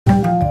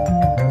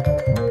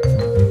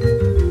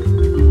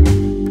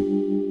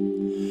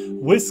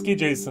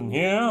WhiskyJason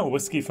here,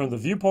 whiskey from the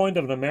viewpoint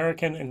of an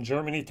American in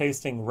Germany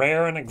tasting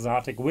rare and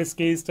exotic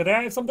whiskeys. Today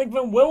I have something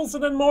from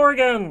Wilson and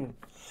Morgan.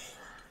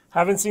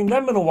 Haven't seen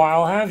them in a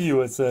while, have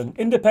you? It's an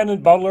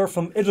independent bottler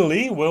from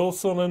Italy,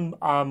 Wilson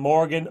and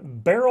Morgan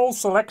Barrel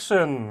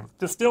Selection.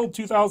 Distilled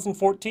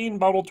 2014,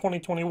 bottled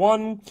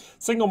 2021.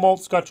 Single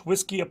malt Scotch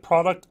whiskey, a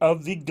product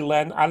of the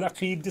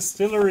Glenallachie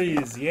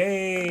distilleries.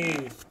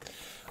 Yay!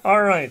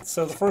 Alright,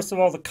 so first of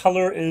all, the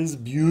color is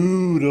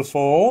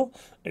beautiful.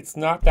 It's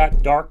not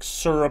that dark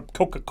syrup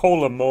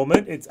Coca-Cola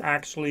moment. It's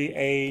actually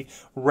a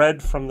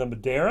red from the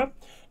Madeira.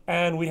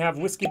 And we have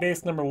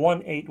Whiskybase number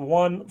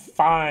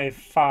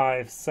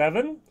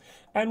 181557.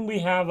 And we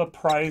have a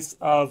price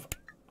of,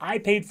 I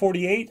paid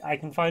 48. I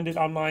can find it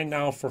online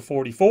now for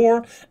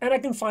 44. And I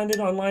can find it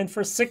online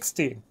for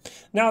 60.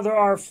 Now, there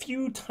are a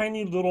few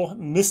tiny little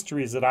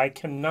mysteries that I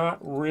cannot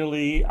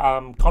really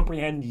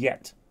comprehend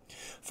yet.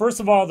 First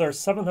of all, there's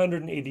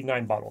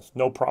 789 bottles,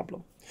 no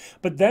problem.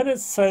 But then it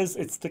says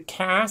it's the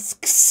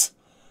casks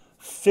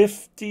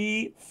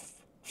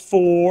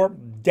 54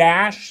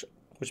 dash,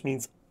 which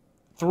means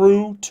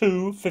through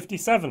to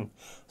 57.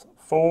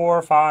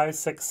 4, 5,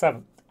 6,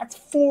 7. That's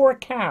 4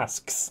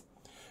 casks.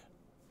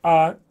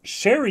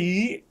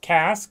 Sherry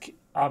cask,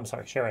 I'm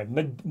sorry, sherry,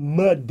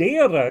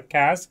 Madeira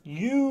cask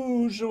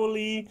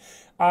usually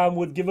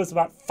would give us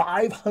about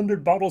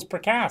 500 bottles per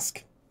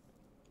cask.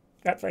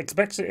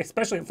 Especially at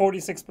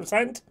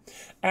 46%,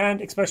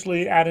 and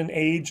especially at an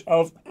age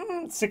of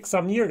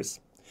 6-some years.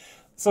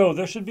 So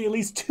there should be at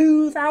least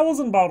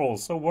 2,000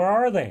 bottles. So where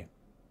are they?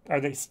 Are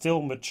they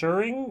still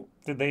maturing?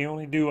 Did they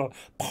only do a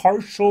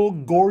partial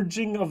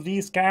gorging of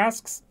these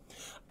casks?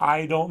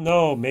 I don't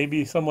know.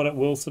 Maybe someone at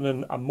Wilson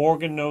and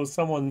Morgan knows.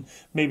 Someone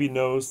maybe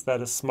knows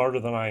that is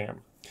smarter than I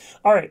am.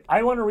 All right,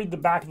 I want to read the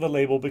back of the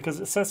label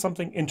because it says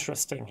something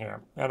interesting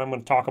here, and I'm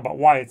going to talk about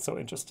why it's so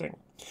interesting.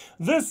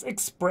 This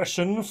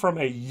expression from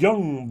a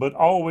young but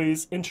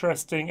always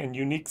interesting and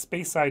unique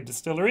Speyside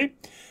distillery,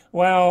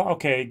 well,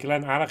 okay,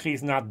 Glenallachie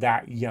is not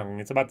that young.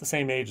 It's about the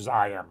same age as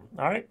I am,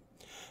 all right,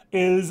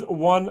 is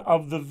one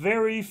of the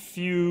very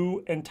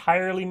few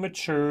entirely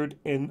matured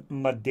in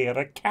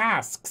Madeira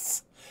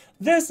casks.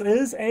 This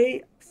is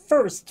a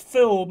first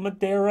fill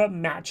Madeira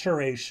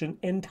maturation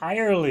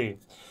entirely.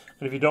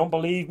 And if you don't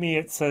believe me,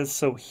 it says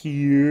so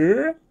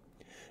here.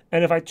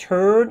 And if I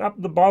turn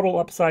up the bottle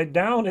upside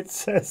down, it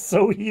says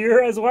so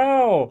here as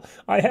well.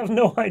 I have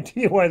no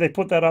idea why they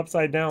put that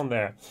upside down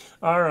there.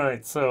 All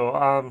right, so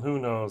who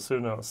knows, who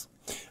knows.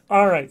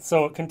 All right,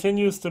 so it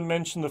continues to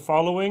mention the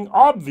following.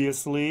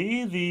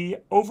 Obviously, the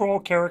overall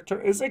character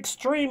is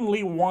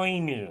extremely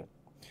winey.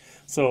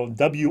 So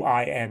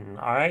W-I-N,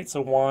 all right?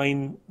 So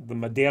wine, the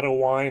Madeira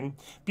wine,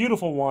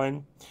 beautiful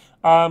wine.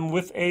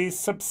 With a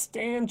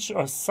stimulating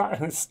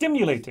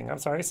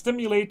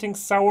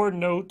sour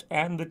note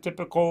and the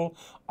typical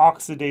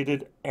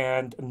oxidated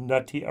and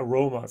nutty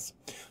aromas.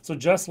 So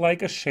just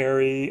like a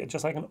sherry,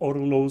 just like an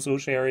Oloroso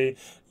sherry,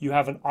 you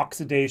have an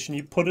oxidation.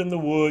 You put in the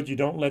wood. You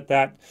don't let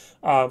that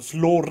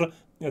flor,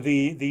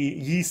 the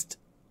yeast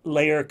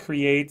layer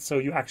create, so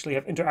you actually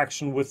have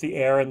interaction with the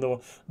air and the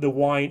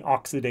wine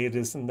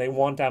oxidators, and they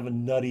want to have a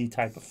nutty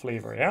type of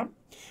flavor, yeah?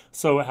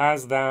 So it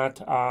has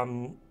that.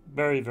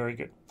 Very, very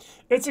good.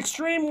 It's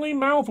extremely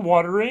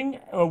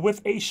mouth-watering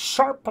with a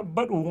sharp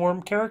but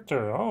warm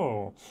character.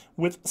 Oh,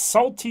 with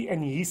salty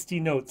and yeasty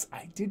notes.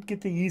 I did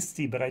get the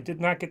yeasty, but I did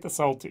not get the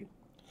salty.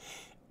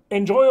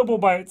 Enjoyable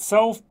by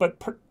itself, but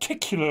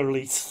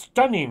particularly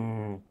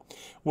stunning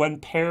when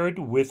paired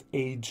with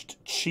aged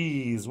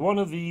cheese. One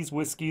of these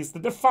whiskeys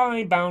that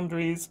defy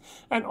boundaries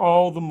and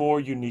all the more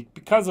unique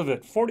because of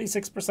it.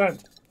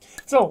 46%.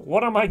 So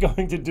what am I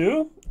going to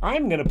do?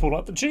 I'm going to pull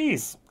out the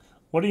cheese.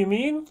 What do you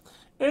mean?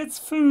 It's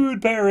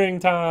food pairing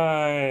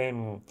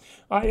time.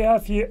 I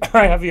have here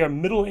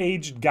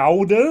middle-aged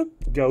Gouda,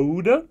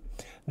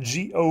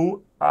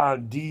 G-O-D-U-A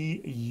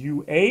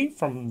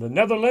from the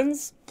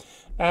Netherlands.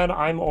 And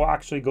I'm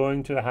actually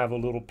going to have a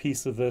little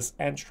piece of this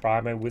and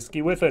try my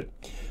whiskey with it.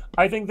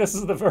 I think this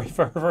is the very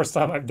first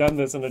time I've done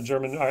this in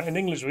an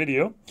English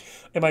video.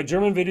 In my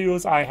German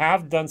videos, I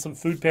have done some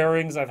food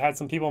pairings. I've had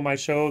some people on my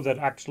show that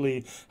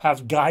actually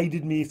have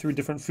guided me through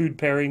different food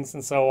pairings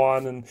and so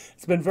on. And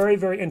it's been very,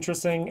 very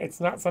interesting.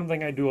 It's not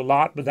something I do a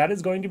lot, but that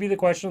is going to be the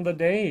question of the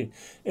day,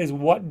 is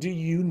what do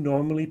you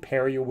normally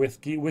pair your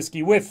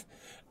whiskey with?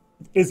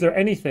 Is there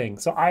anything?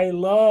 So I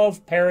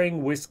love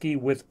pairing whiskey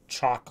with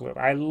chocolate.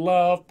 I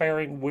love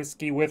pairing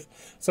whiskey with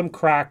some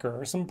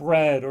cracker or some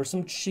bread or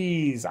some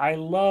cheese. I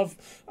love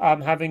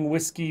having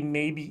whiskey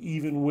maybe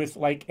even with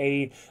like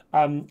a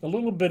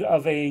little bit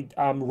of a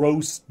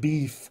roast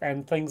beef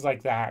and things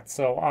like that.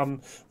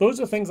 So those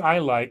are things I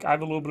like. I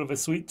have a little bit of a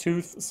sweet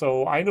tooth,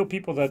 so I know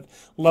people that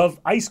love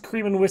ice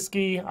cream and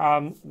whiskey.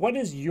 What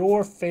is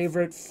your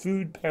favorite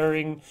food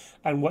pairing,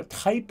 and what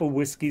type of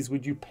whiskeys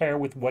would you pair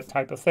with what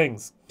type of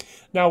things?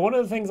 Now, one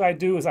of the things I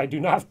do is I do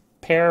not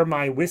pair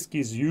my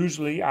whiskeys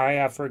usually. I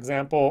have, for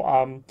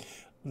example,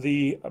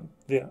 the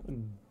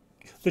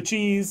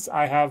cheese.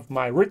 I have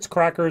my Ritz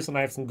crackers, and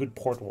I have some good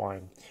port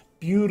wine.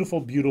 Beautiful,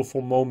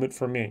 beautiful moment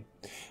for me.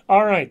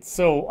 All right,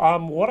 so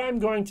what I'm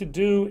going to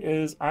do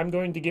is I'm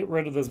going to get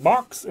rid of this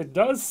box. It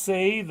does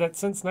say that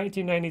since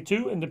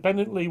 1992,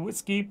 independent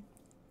whiskey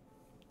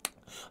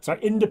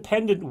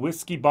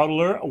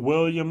bottler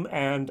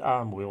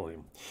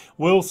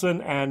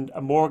Wilson and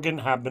Morgan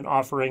have been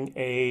offering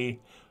a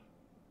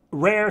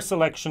rare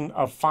selection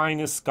of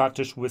finest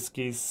Scottish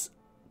whiskies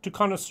to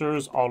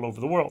connoisseurs all over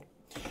the world.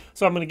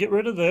 So I'm going to get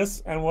rid of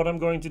this, and what I'm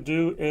going to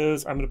do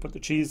is I'm going to put the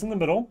cheese in the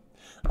middle,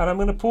 and I'm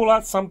going to pull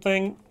out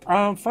something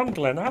from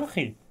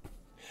Glenallachie.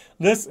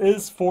 This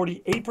is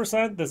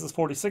 48%, this is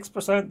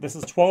 46%, this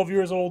is 12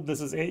 years old,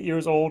 this is 8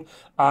 years old.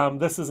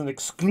 This is an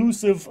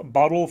exclusive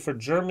bottle for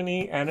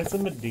Germany, and it's a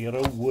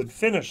Madeira wood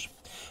finish.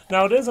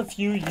 Now, it is a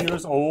few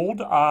years old.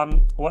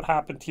 What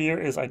happened here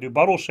is I do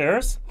bottle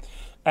shares,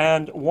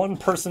 and one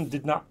person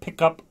did not pick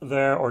up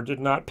their, or did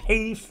not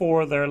pay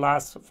for their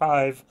last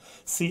 5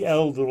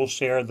 CL little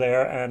share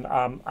there, and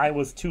I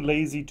was too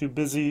lazy, too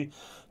busy,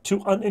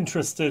 too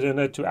uninterested in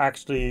it to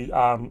actually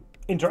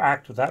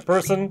interact with that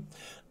person.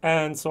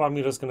 And so I'm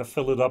just going to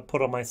fill it up,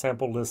 put on my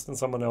sample list, and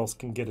someone else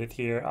can get it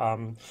here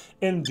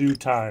in due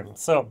time.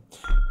 So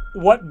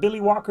what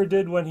Billy Walker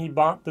did when he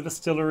bought the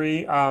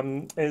distillery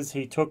is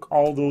he took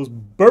all those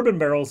bourbon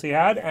barrels he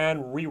had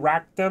and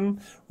re-racked them.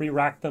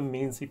 Re-racked them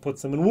means he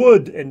puts them in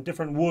wood, in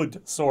different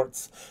wood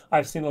sorts.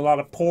 I've seen a lot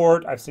of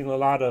port, I've seen a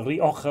lot of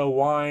Rioja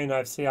wine,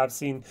 I've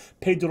seen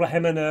Pedro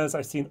Jimenez,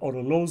 I've seen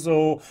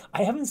Oloroso.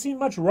 I haven't seen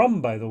much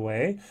rum, by the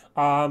way.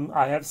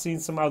 I have seen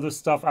some other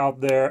stuff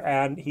out there,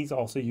 and he's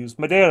also used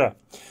Madeira.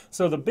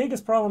 So the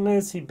biggest problem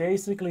is he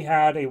basically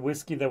had a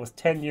whiskey that was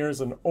 10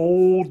 years in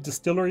old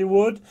distillery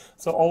wood,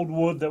 so old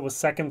wood that was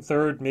second,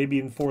 third, maybe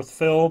in fourth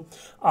fill,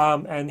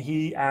 and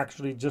he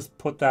actually just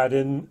put that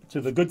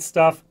into the good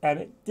stuff,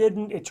 and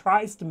it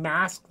tries to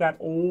mask that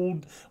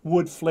old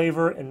wood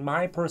flavor. In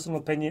my personal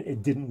opinion,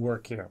 it didn't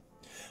work here.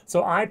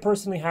 So I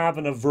personally have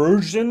an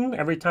aversion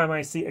every time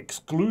I see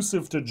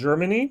exclusive to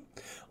Germany.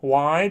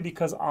 Why?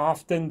 Because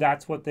often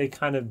that's what they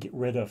kind of get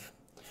rid of.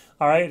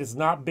 All right, it's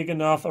not big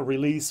enough a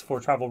release for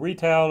travel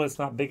retail. It's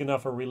not big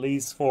enough a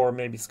release for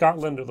maybe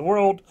Scotland or the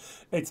world.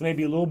 It's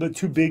maybe a little bit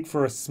too big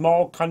for a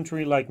small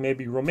country like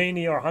maybe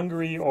Romania or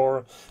Hungary,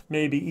 or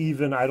maybe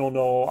even, I don't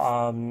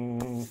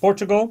know,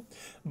 Portugal.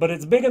 But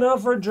it's big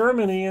enough for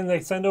Germany, and they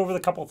send over the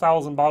couple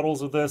thousand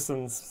bottles of this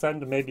and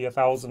send maybe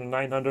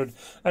 1,900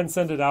 and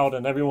send it out.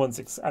 And everyone's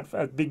at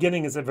the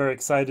beginning is very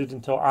excited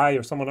until I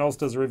or someone else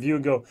does a review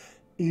and go,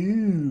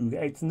 ooh,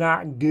 it's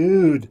not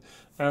good.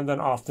 And then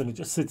often it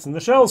just sits in the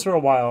shelves for a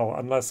while,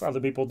 unless other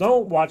people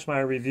don't watch my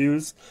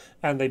reviews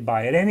and they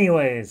buy it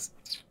anyways.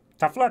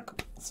 Tough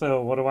luck.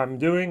 So what I'm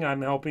doing,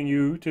 I'm helping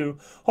you to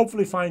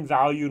hopefully find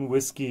value in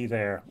whiskey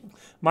there.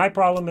 My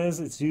problem is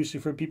it's usually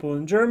for people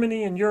in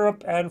Germany and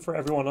Europe, and for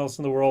everyone else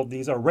in the world,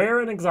 these are rare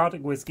and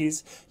exotic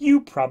whiskeys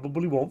you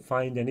probably won't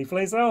find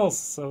anyplace else.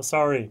 So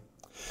sorry.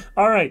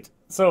 All right.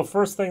 So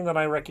first thing that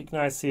I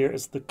recognize here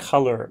is the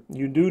color.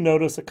 You do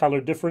notice a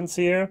color difference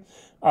here.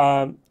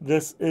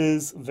 This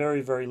is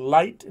very, very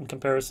light in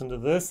comparison to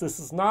this. This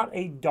is not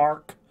a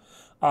dark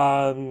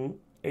Coca-Cola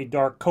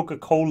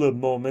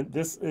moment.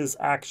 This is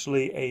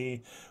actually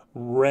a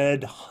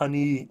red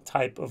honey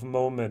type of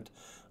moment.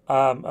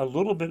 A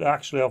little bit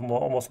actually of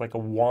almost like a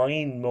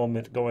wine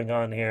moment going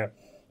on here,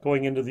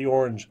 going into the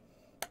orange.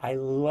 I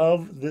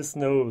love this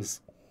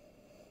nose.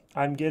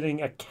 I'm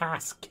getting a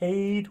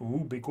cascade,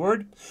 ooh, big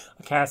word,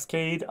 a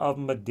cascade of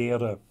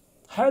Madeira.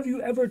 Have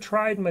you ever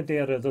tried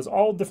Madeira? There's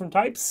all different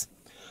types,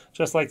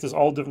 just like there's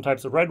all different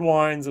types of red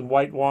wines and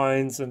white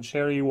wines and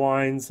sherry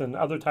wines and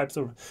other types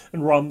of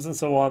and rums and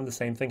so on. The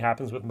same thing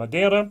happens with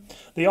Madeira.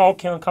 They all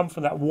can come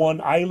from that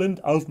one island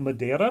of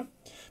Madeira,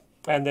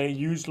 and they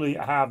usually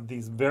have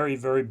these very,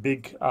 very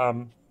big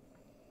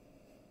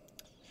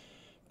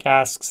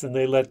casks, and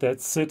they let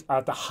that sit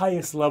at the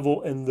highest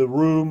level in the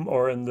room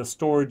or in the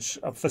storage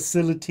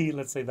facility,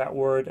 let's say that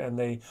word, and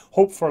they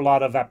hope for a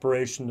lot of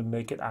evaporation to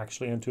make it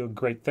actually into a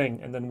great thing.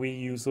 And then we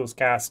use those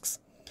casks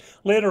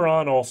later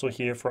on also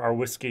here for our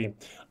whiskey.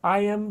 I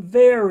am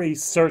very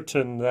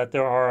certain that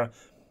there are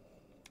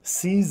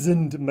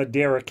seasoned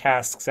Madeira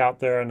casks out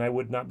there, and I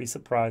would not be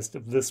surprised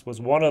if this was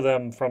one of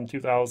them from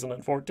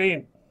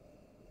 2014.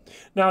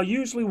 Now,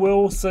 usually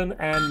Wilson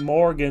and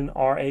Morgan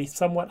are a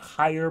somewhat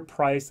higher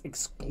price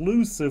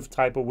exclusive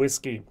type of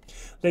whiskey.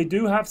 They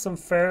do have some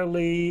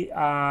fairly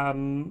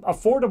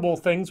affordable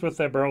things with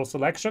their barrel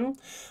selection.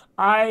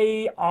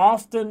 I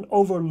often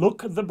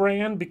overlook the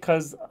brand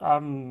because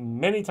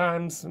many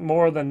times,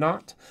 more than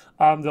not,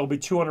 there'll be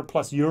 200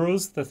 plus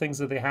euros, the things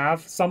that they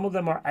have. Some of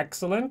them are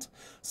excellent,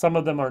 some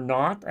of them are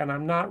not, and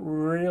I'm not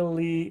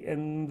really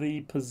in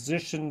the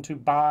position to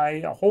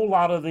buy a whole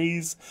lot of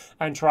these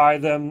and try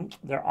them.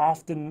 They're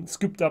often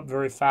scooped up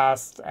very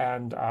fast,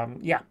 and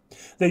yeah,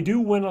 they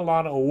do win a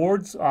lot of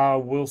awards,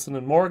 Wilson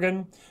and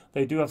Morgan.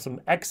 They do have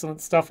some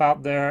excellent stuff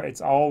out there. It's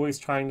always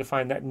trying to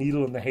find that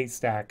needle in the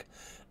haystack.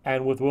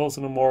 And with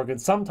Wilson and Morgan,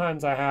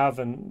 sometimes I have,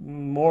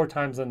 and more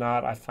times than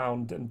not, I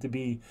found them to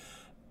be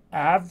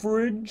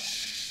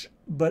average,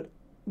 but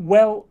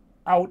well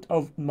out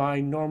of my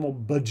normal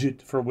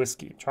budget for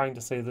whiskey. Trying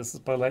to say this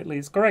as politely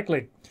as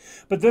correctly.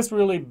 But this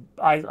really,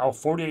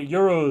 48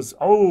 euros.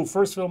 Oh,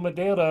 first fill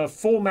Madeira,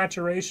 full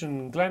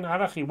maturation,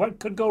 Glenallachie. What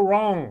could go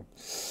wrong?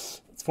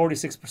 It's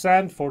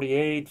 46%,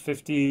 48,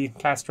 50.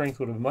 Cask strength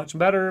would have been much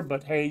better,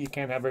 but hey, you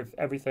can't have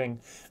everything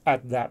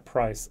at that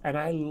price. And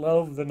I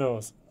love the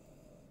nose.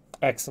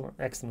 Excellent,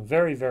 excellent.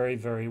 Very, very,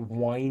 very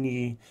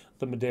winey.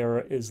 The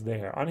Madeira is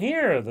there. On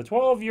here, the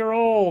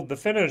 12-year-old, the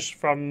finish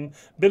from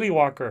Billy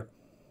Walker.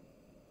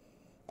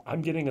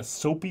 I'm getting a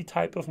soapy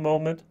type of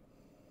moment.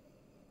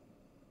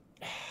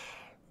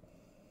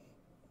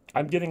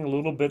 I'm getting a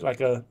little bit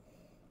like a,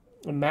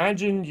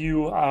 imagine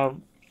you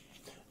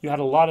you had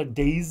a lot of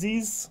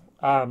daisies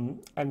and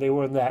they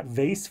were in that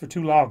vase for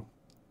too long.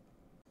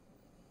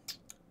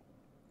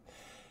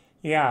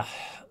 Yeah,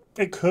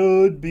 it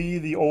could be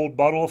the old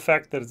bottle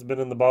effect that it's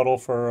been in the bottle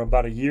for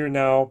about a year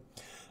now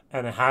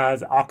and it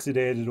has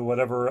oxidated or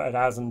whatever. It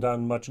hasn't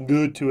done much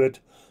good to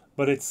it.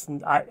 But it's,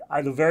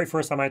 the very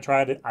first time I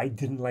tried it, I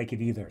didn't like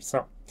it either.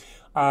 So,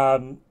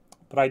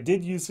 but I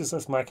did use this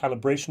as my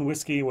calibration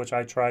whiskey, which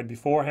I tried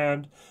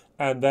beforehand.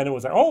 And then it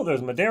was like, oh,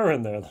 there's Madeira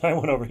in there. Then I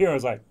went over here, I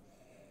was like,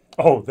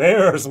 oh,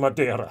 there's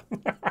Madeira.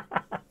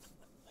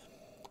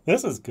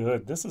 This is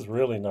good. This is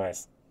really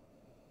nice.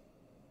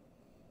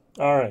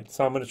 All right,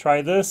 so I'm going to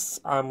try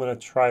this. I'm going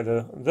to try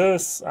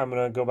this. I'm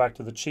going to go back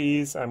to the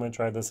cheese. I'm going to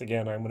try this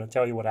again. I'm going to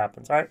tell you what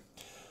happens. All right.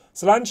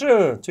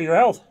 Cilantro, to your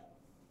health.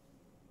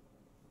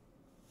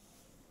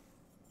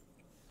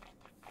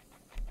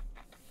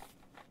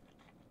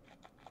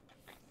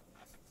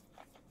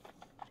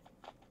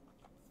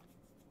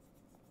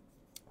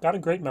 Got a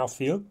great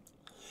mouthfeel.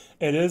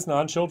 It is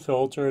non-chilled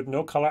filtered,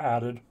 no color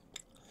added.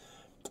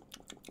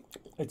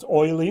 It's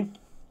oily.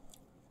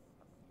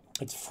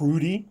 It's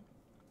fruity.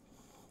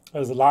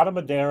 There's a lot of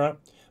Madeira,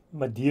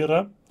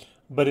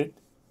 but it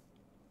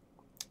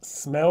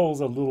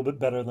smells a little bit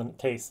better than it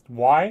tastes.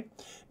 Why?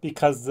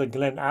 Because the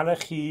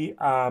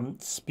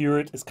Glenallachie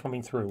spirit is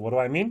coming through. What do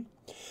I mean?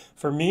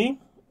 For me,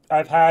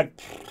 I've had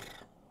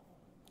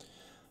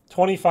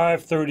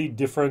 25, 30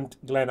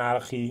 different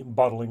Glenallachie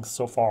bottlings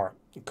so far.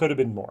 It could have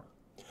been more.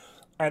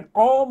 And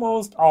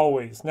almost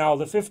always, now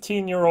the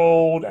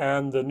 15-year-old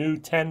and the new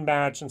 10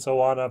 batch and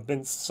so on, I've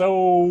been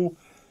so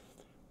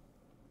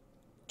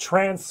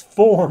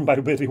transformed by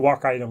Billy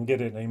Walker. I don't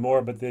get it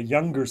anymore, but the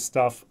younger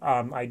stuff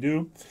I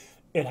do.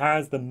 It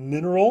has the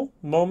mineral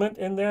moment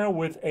in there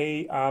with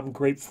a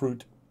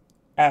grapefruit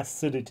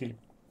acidity.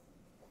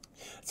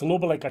 It's a little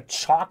bit like a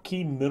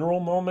chalky mineral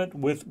moment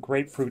with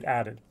grapefruit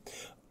added.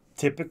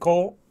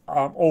 Typical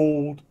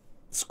old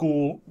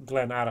school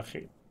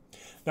Glenallachie.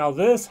 Now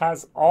this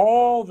has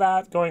all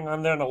that going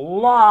on there and a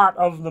lot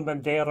of the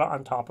Madeira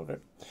on top of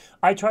it.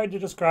 I tried to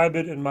describe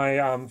it in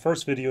my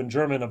first video in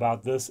German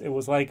about this. It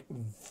was like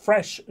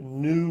fresh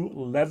new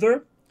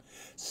leather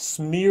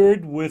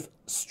smeared with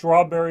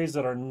strawberries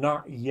that are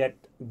not yet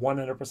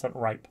 100%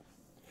 ripe.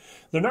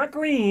 They're not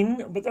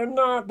green, but they're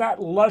not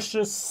that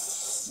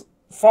luscious,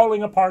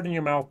 falling apart in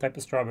your mouth type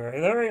of strawberry.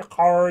 They're very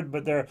hard,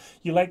 but they're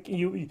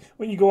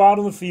when you go out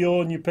in the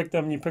field and you pick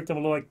them a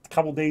little like a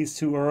couple days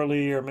too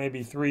early or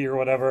maybe 3 or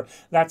whatever.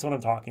 That's what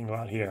I'm talking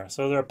about here.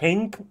 So they're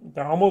pink,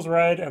 they're almost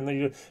red, and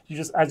you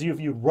just if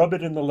you rub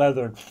it in the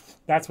leather,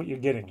 that's what you're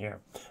getting here.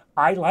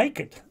 I like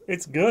it.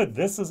 It's good.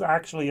 This is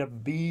actually a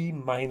B-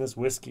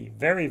 whiskey.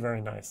 Very, very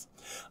nice.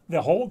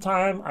 The whole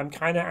time I'm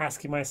kind of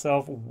asking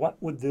myself,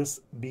 what would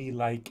this be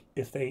like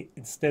if they,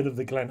 instead of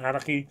the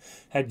Glenallachie,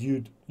 had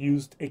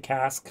used a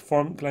cask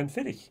from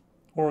Glenfiddich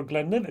or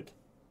Glenlivet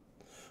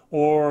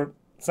or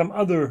some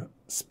other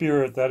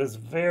spirit that is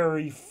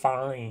very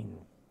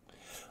fine.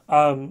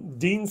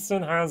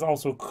 Deanston has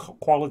also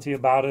quality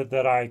about it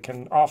that I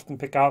can often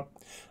pick up.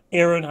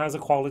 Aaron has a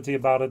quality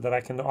about it that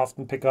I can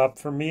often pick up.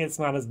 For me, it's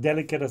not as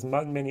delicate as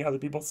many other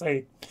people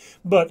say,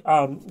 but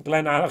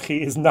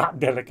Glenallachie is not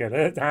delicate.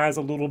 It has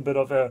a little bit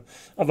of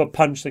a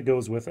punch that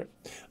goes with it.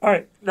 All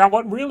right, now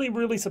what really,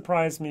 really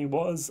surprised me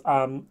was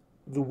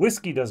the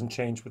whiskey doesn't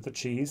change with the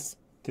cheese.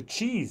 The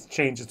cheese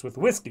changes with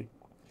whiskey.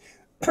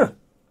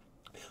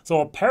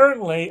 So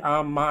apparently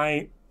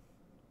my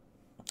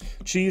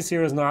cheese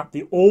here is not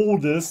the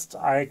oldest.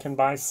 I can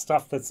buy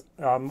stuff that's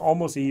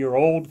almost a year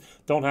old.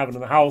 Don't have it in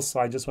the house, so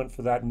I just went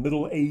for that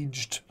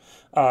middle-aged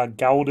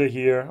Gouda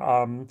here.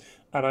 And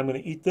I'm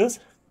going to eat this.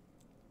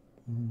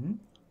 And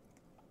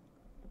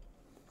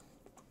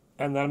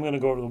then I'm going to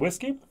go over the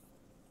whiskey.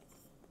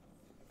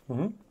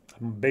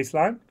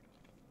 Baseline.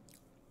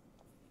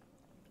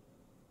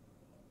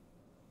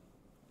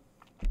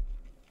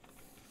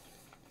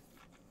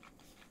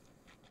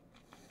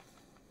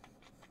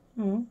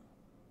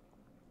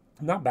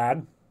 Not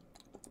bad.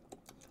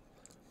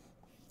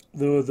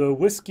 The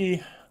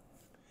whiskey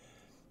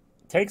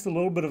takes a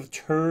little bit of a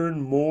turn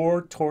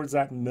more towards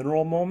that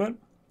mineral moment.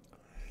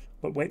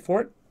 But wait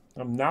for it.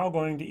 I'm now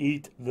going to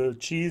eat the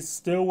cheese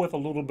still with a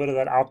little bit of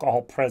that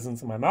alcohol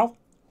presence in my mouth.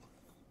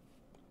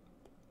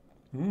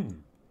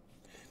 And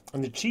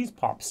the cheese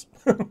pops.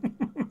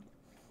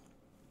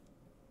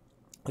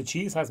 The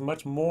cheese has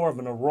much more of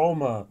an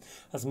aroma,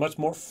 has much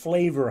more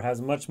flavor,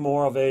 has much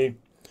more of a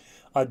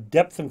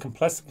depth and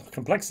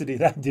complexity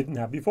that I didn't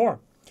have before.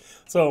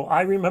 So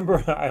I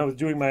remember I was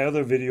doing my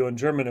other video in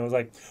German. It was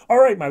like, all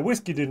right, my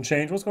whiskey didn't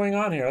change. What's going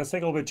on here? Let's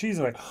take a little bit of cheese.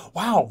 And like,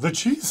 wow, the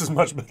cheese is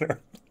much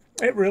better.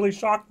 It really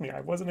shocked me.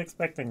 I wasn't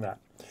expecting that.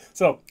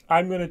 So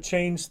I'm going to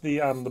change the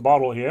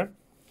bottle here.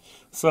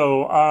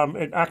 So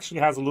it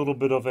actually has a little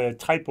bit of a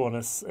typo on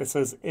it. It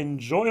says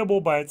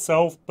enjoyable by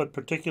itself, but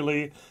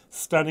particularly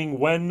stunning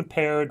when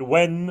paired,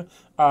 when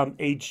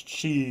aged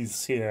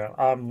cheese here.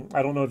 I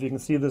don't know if you can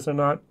see this or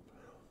not.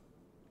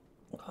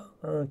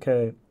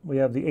 Okay, we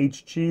have the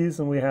aged cheese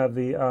and we have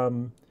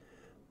the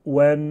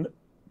when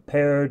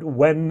paired,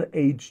 when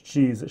aged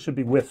cheese. It should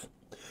be with.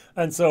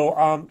 And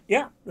so,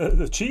 yeah,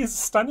 the cheese is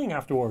stunning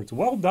afterwards.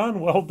 Well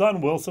done,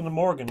 Wilson and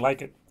Morgan.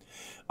 Like it.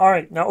 All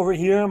right, now over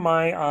here,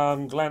 my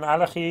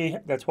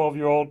Glenallachie, that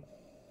 12-year-old.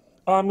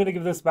 I'm going to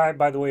give this, by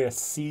the way, a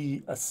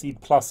C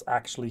plus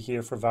actually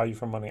here for value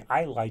for money.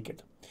 I like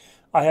it.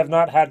 I have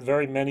not had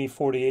very many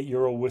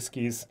 48-year-old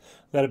whiskeys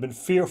that have been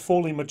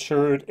fully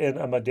matured in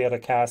a Madeira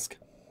cask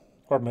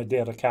or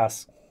Madeira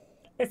cask.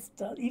 It's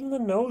even the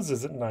nose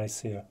isn't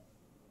nice here.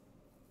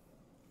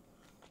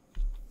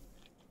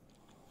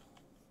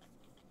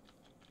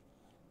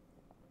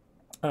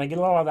 And I get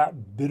a lot of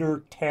that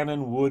bitter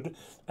tannin wood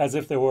as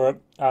if there were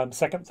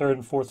second, third,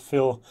 and fourth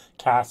fill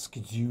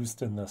casks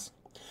used in this.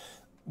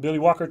 Billy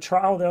Walker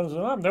tried,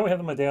 there we have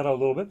the Madeira a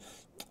little bit.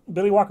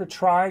 Billy Walker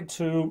tried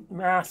to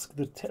mask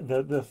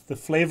the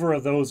flavor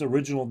of those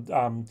original,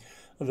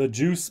 the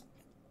juice.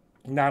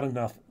 Not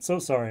enough. So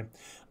sorry.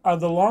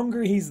 The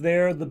longer he's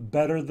there, the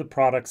better the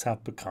products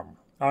have become.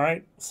 All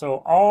right. So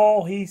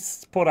all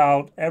he's put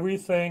out,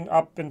 everything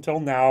up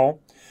until now,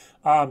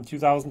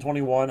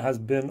 2021 has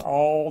been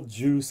all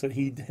juice that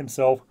he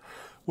himself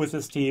with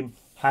his team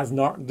has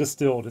not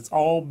distilled. It's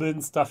all been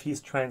stuff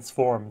he's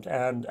transformed.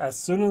 And as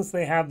soon as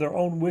they have their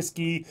own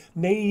whiskey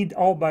made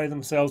all by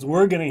themselves,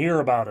 we're going to hear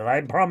about it.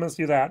 I promise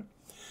you that.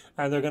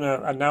 And they're going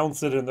to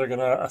announce it and they're going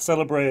to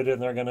celebrate it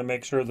and they're going to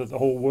make sure that the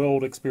whole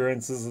world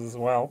experiences as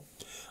well.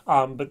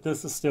 But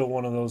this is still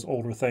one of those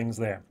older things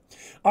there.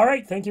 All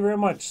right, thank you very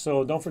much.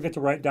 So don't forget to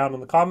write down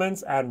in the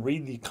comments and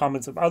read the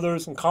comments of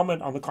others and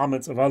comment on the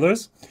comments of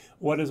others.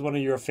 What is one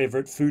of your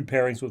favorite food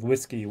pairings with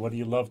whiskey? What do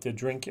you love to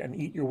drink and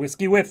eat your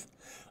whiskey with?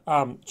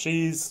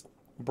 Cheese,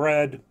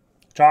 bread,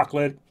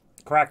 chocolate,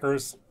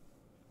 crackers,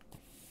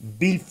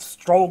 beef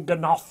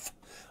stroganoff,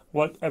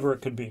 whatever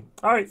it could be.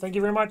 All right, thank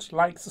you very much.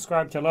 Like,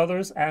 subscribe, tell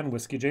others, and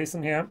Whiskey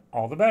Jason here.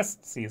 All the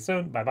best. See you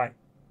soon. Bye-bye.